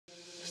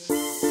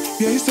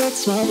Yeah, he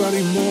sets my body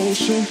in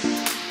motion.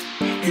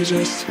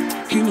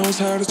 He knows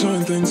how to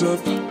turn things up.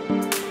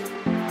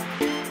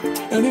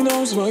 And he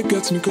knows what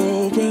gets me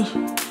going.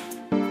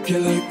 Yeah,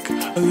 like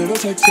a little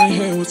text saying,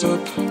 hey, what's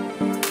up?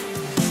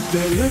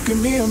 They look at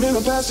me, I'm in a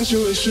bad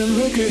situation.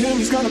 Look at him,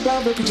 he's got a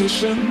bad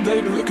reputation.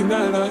 They be looking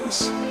at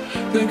us,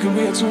 thinking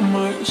we are too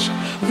much.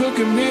 Look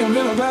at me, I'm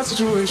in a bad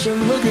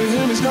situation. Look at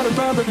him, he's got a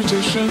bad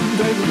reputation.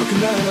 They be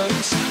looking at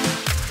us.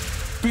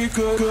 Be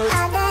good.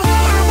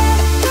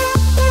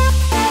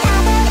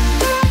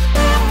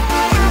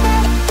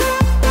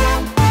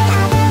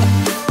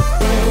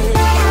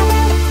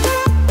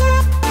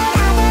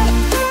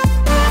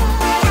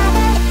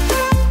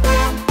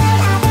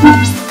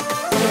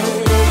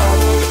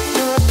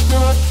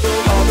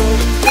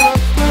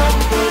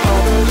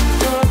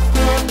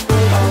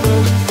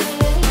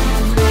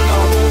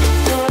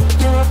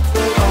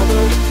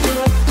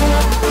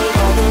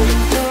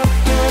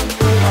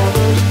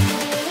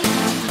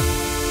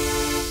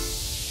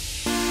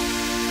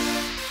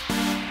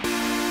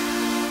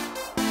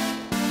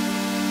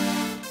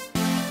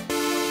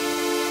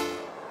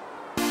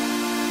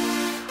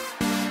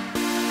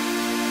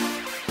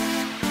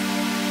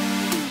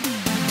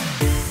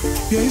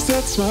 Yeah, he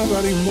sets my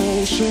body in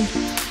motion.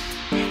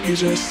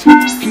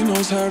 He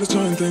knows how to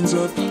turn things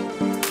up.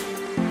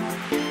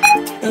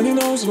 And he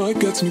knows what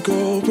gets me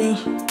going.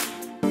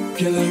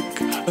 Yeah,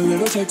 like a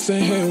little text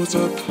saying, hey, what's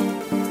up?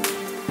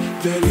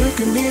 They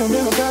look at me, I'm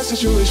in a bad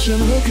situation.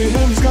 Look at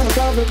him, he's got a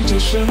bad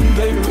reputation.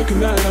 They be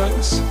looking at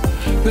us,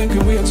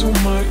 thinking we are too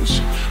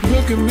much.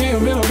 Look at me,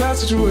 I'm in a bad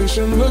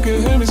situation. Look at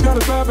him, he's got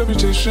a bad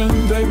reputation.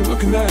 They be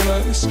looking at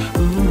us.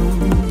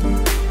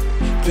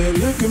 They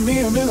look at me,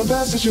 I'm in a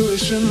bad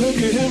situation. Look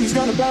at him, he's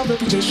got a bad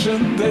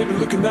reputation. They be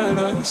looking at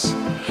us,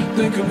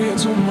 thinking we are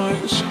too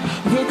much.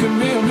 Look at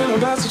me, I'm in a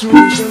bad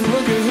situation.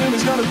 Look at him,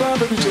 he's got a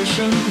bad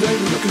reputation. They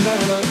be looking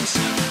at us.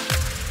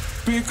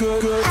 Be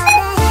good.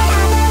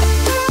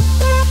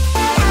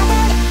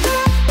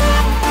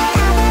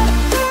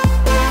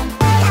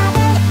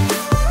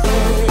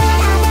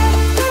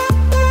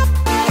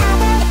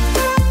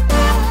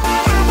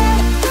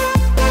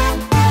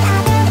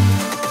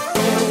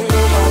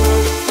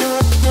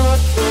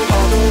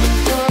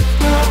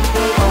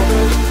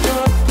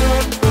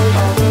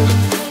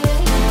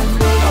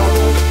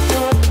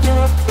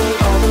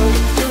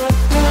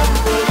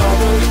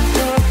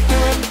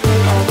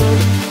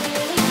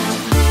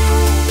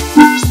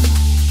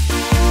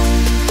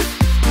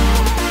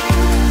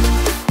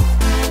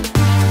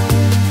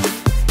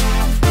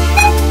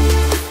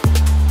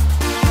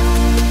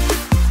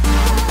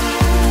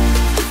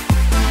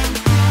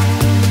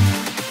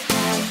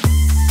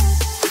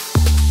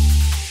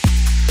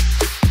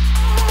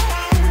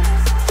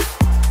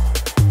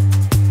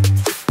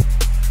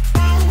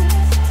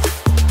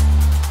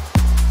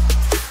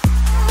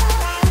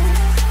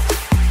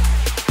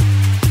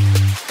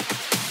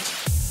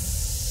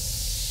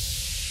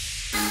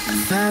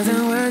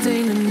 Thousand words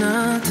ain't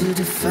enough to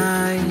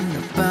define the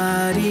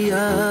body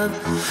of,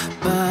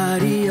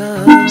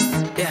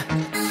 yeah.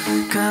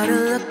 Caught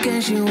her look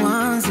and she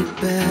wants it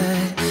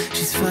back.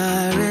 She's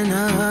firing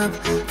up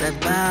that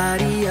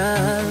body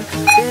up,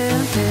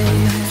 yeah,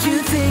 babe. You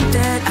think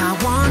that I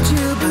want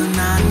you, but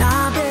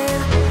nah,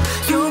 babe.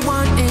 You're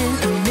one in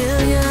a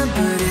million,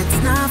 but it's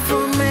not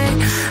for me.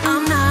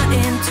 I'm not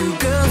into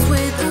girls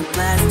with a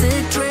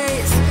plastic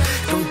trace.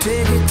 Don't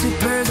take it too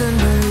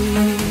personally.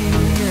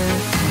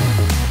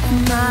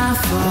 My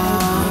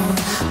fault,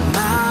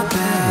 my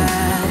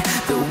bad.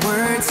 The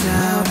word's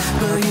out,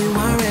 but you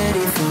aren't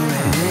ready for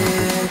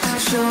it.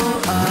 Show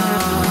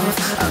off,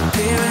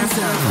 appearance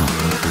of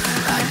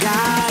I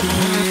got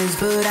it,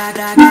 but I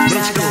got.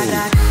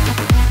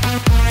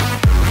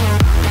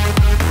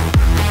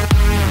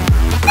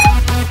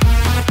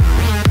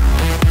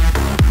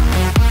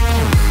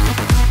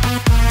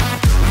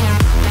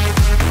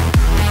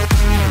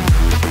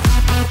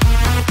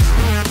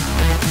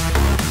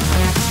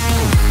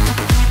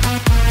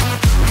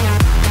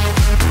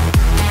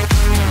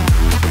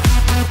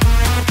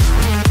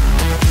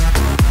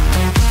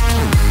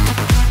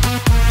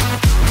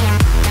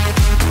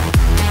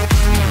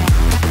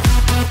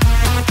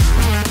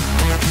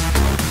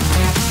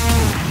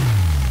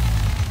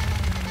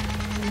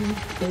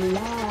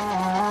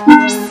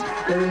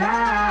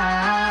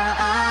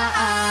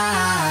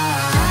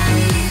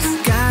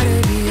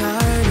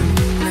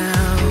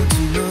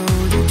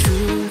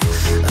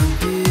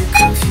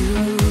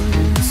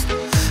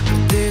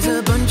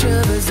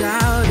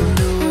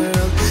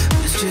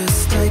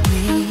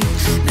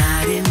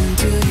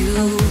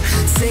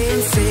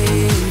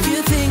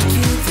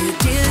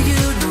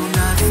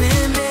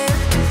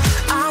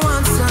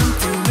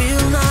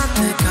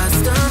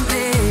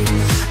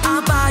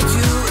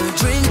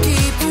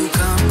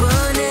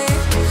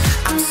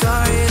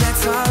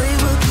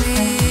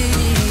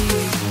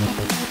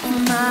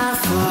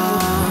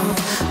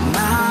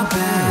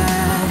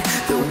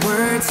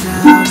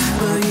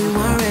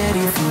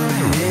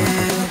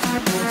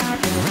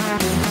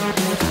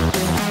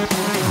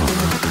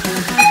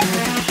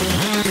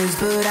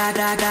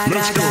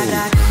 Let's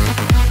go.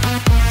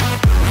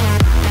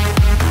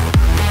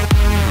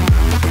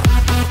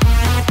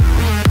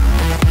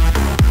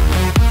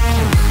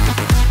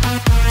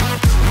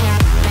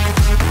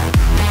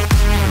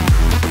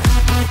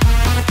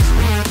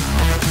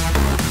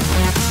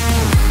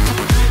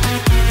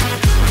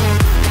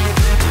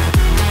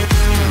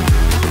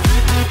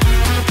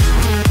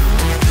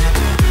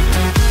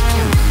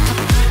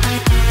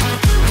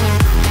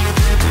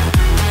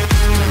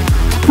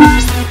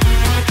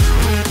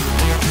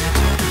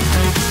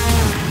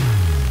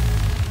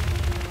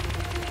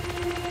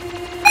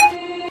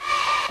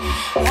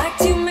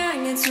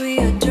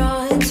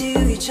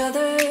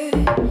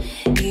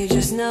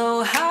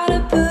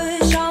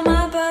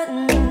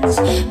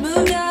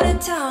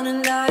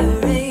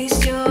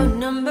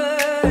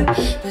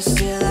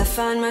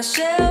 find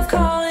myself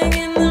calling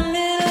in the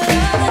middle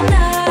of the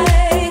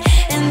night,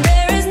 and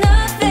there is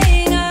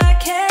nothing I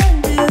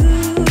can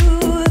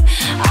do.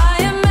 I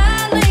am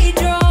madly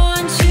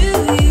drawn to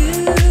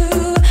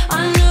you.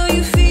 I know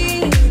you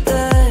feel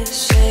the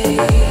same.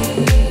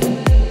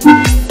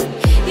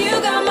 You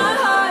got my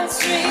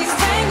heartstrings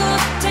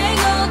tangled,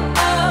 tangled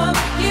up.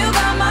 You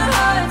got my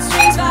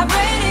heartstrings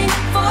vibrating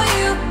for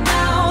you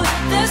now.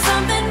 There's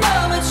something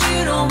more, but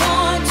you don't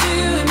want to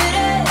admit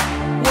it.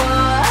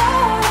 Whoa,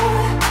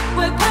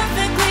 we're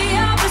perfectly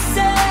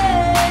opposite.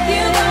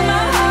 You got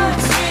my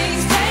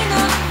heartstrings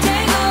tangled,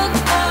 tangled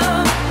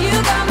up. You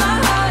got my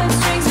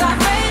heartstrings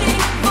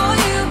vibrating for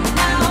you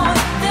now.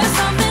 There's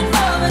something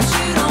more, but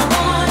you don't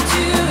want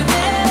to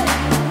admit it.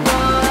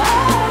 Whoa,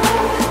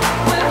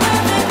 we're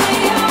perfectly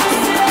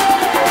opposite.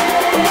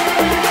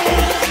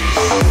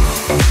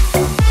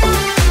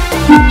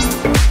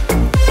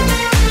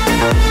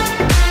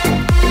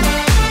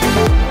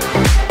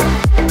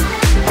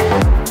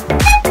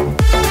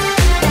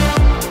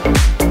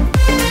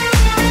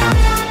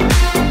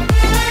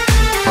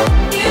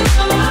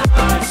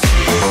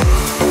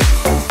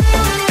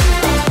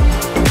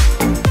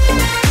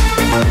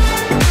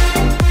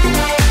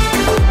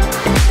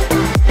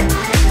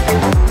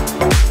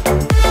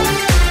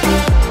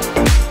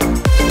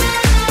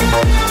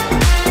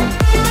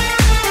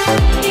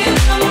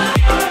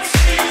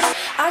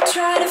 I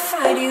try to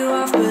fight you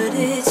off, but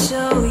it's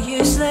so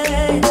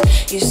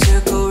useless. You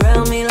circle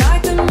around me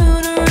like the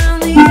moon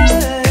around the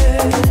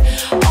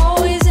earth,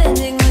 always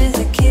ending with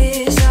a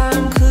kiss.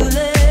 I'm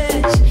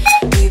clueless.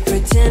 We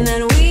pretend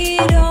that we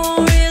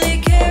don't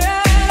really care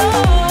at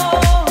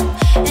all,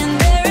 and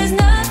there is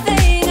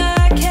nothing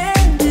I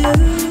can do.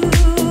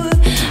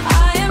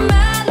 I am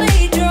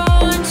madly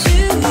drawn to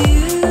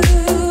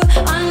you.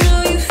 I know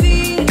you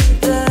feel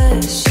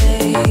the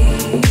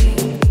same.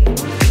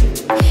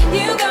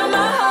 You got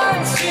my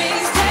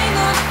heartstrings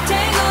tangled,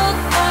 tangled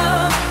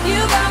up. You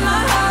got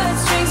my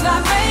heartstrings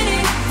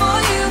vibrating for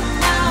you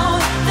now.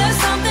 There's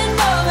something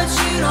more, but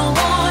you don't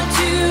want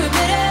to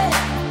admit it.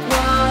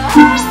 Whoa,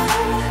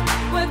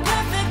 we're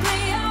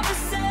perfectly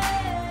opposite.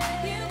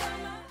 You got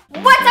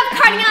my... What's up,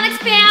 cardionics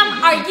fam?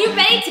 Are you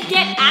ready to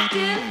get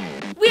active?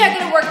 We are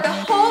going to work the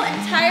whole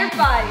entire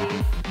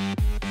body.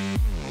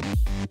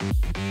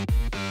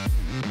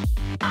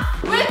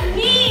 With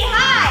knee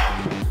high.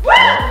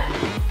 Woo!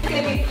 It's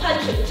going to be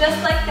punching just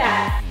like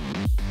that.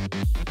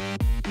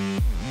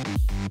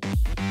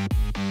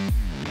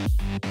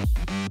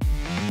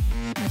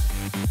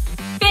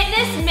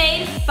 Fitness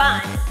made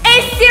fun. A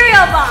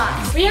cereal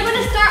box. We are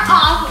going to start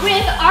off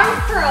with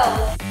arm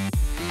curls.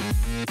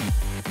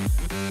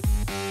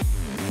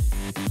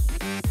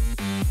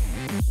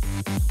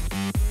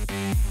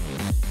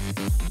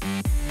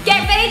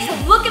 Get ready to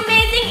look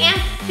amazing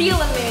and feel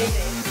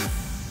amazing.